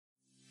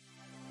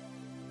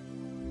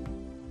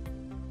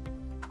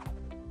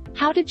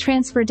How to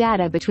transfer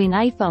data between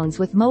iPhones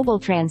with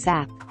MobileTrans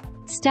app.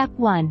 Step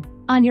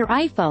 1. On your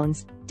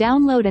iPhones,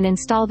 download and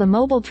install the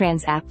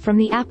MobileTrans app from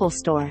the Apple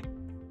Store.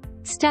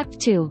 Step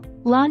 2.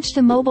 Launch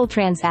the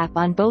MobileTrans app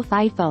on both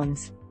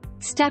iPhones.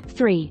 Step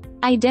 3.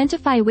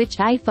 Identify which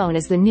iPhone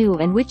is the new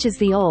and which is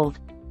the old.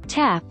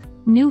 Tap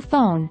New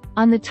Phone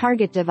on the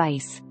target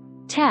device.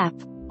 Tap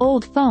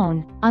Old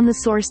Phone on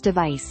the source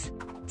device.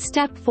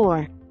 Step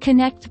 4.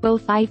 Connect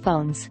both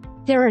iPhones.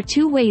 There are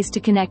 2 ways to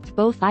connect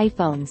both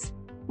iPhones.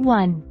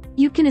 1.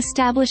 You can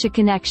establish a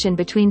connection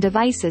between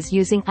devices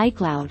using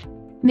iCloud.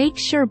 Make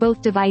sure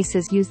both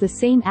devices use the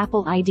same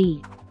Apple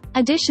ID.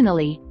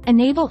 Additionally,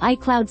 enable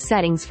iCloud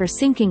settings for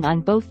syncing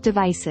on both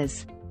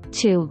devices.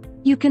 2.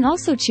 You can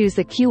also choose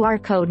the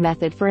QR code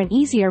method for an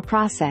easier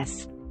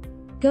process.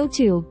 Go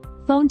to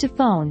Phone to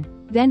Phone,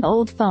 then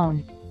Old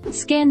Phone.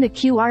 Scan the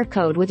QR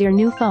code with your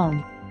new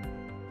phone.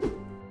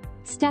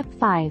 Step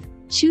 5.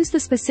 Choose the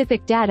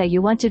specific data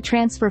you want to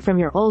transfer from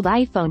your old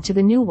iPhone to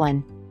the new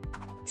one.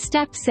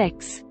 Step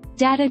 6.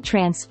 Data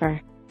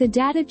transfer. The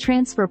data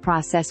transfer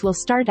process will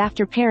start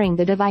after pairing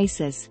the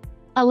devices.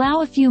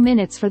 Allow a few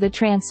minutes for the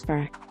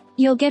transfer.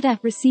 You'll get a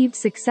 "Received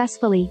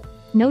successfully"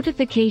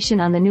 notification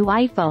on the new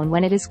iPhone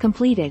when it is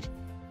completed.